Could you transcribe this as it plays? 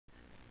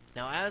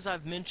Now, as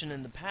I've mentioned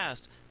in the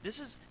past, this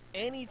is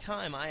any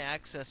time I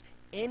access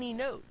any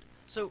node.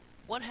 So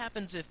what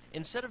happens if,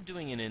 instead of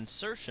doing an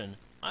insertion,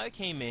 I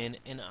came in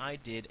and I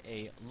did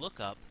a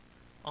lookup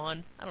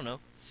on, I don't know,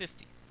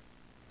 50?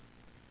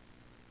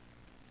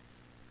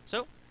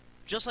 So,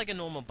 just like a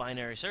normal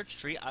binary search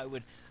tree, I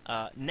would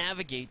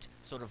navigate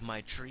sort of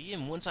my tree,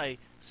 and once I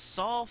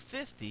saw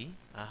 50,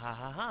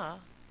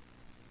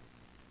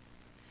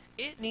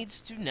 it needs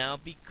to now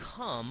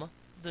become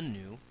the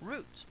new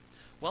root.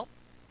 Well,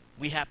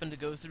 we happen to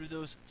go through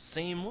those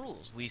same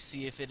rules. We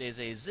see if it is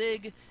a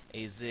zig,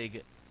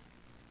 zig,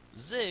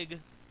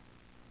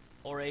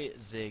 or a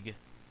zig,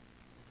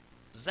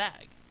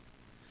 zag.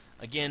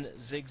 Again,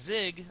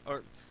 zig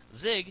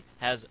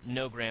has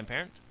no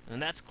grandparent,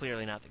 and that's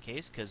clearly not the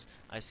case because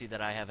I see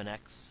that I have an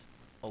X,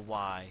 a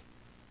Y,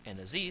 and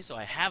a Z, so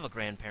I have a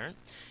grandparent.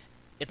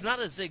 It's not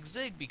a zig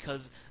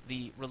because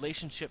the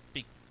relationship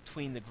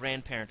between the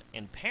grandparent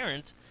and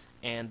parent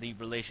and the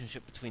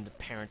relationship between the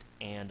parent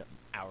and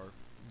our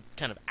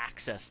kind of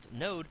accessed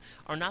node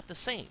are not the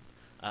same.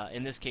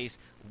 In this case,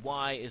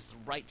 Y is the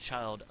right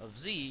child of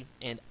Z,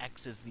 and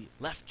X is the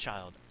left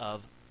child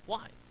of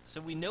Y. So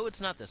we know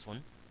it's not this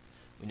one.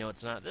 We know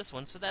it's not this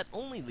one, so that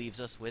only leaves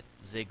us with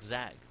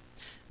zigzag.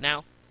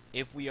 Now,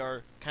 if we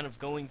are kind of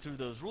going through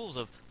those rules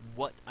of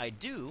what I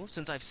do,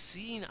 since I've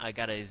seen I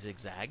got a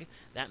zigzag,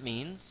 that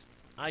means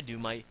I do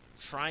my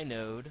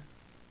trinode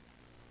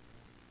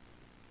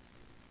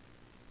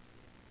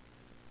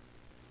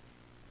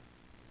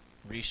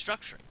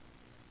restructuring.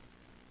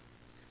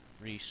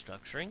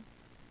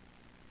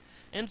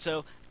 And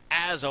so,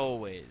 as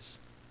always,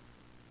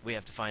 we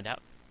have to find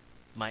out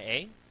my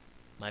A,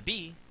 my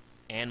B,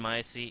 and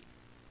my C.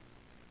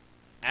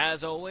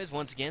 As always,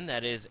 once again,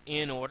 that is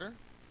in order,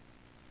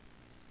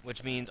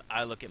 which means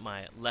I look at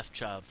my left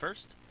child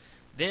first,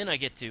 then I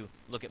get to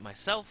look at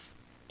myself,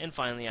 and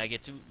finally I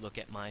get to look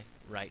at my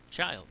right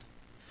child.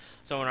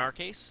 So in our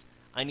case,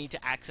 I need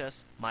to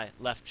access my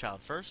left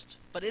child first,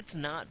 but it's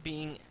not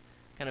being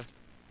kind of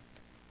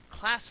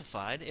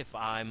classified if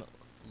I'm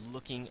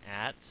looking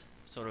at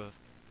sort of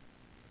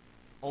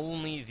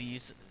only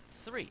these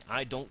three.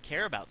 I don't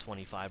care about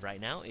 25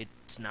 right now.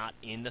 It's not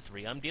in the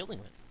three I'm dealing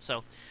with.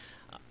 So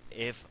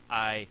if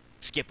I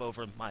skip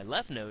over my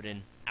left node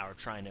in our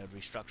trinode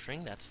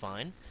restructuring, that's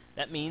fine.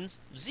 That means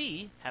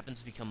Z happens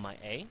to become my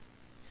A.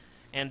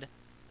 And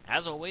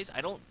as always,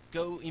 I don't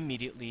go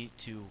immediately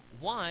to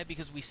Y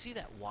because we see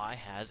that Y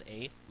has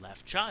a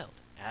left child.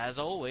 As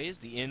always,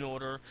 the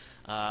in-order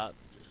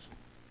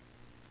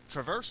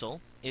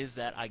traversal is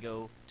that I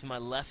go to my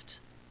left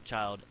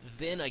child,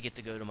 then I get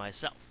to go to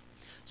myself.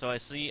 So I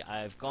see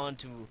I've gone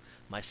to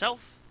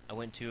myself, I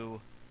went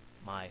to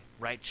my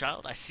right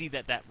child, I see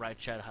that that right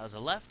child has a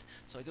left,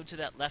 so I go to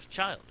that left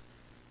child.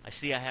 I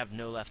see I have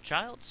no left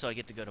child, so I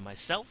get to go to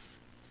myself,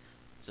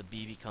 so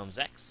B becomes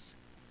X.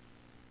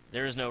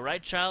 There is no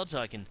right child, so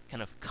I can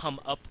kind of come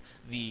up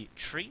the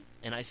tree,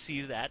 and I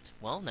see that,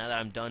 well, now that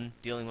I'm done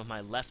dealing with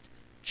my left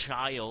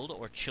child,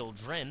 or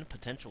children,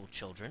 potential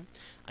children,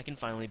 I can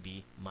finally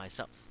be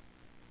myself.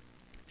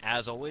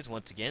 As always,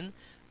 once again,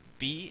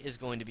 B is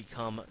going to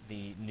become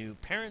the new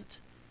parent,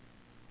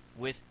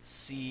 with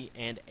C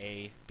and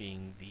A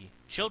being the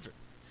children.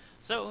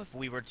 So if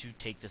we were to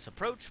take this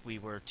approach, we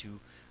were to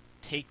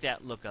take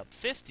that lookup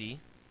 50,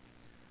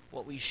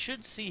 what we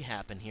should see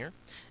happen here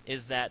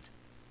is that,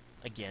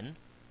 again,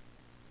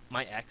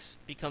 my X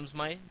becomes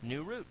my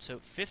new root. So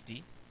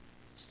 50,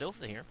 still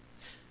here.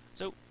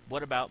 So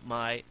what about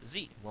my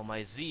Z? Well,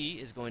 my Z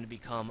is going to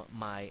become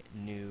my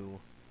new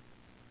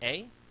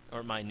A,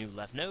 or my new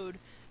left node,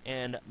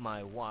 and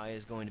my Y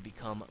is going to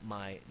become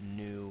my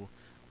new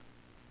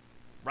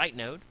right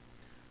node.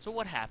 So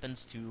what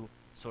happens to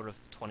sort of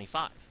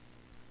 25?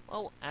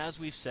 Well, as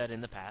we've said in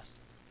the past,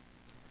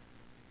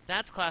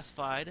 that's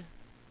classified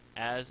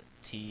as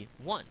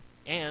T1.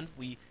 And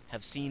we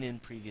have seen in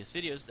previous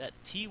videos that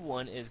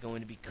T1 is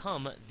going to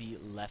become the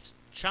left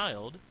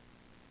child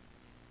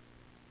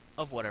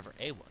of whatever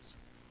A was.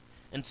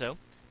 And so,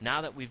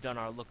 now that we've done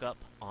our lookup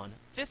on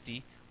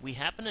 50, we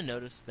happen to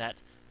notice that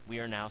we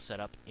are now set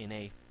up in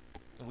a,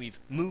 we've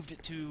moved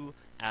it to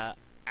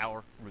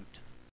our root.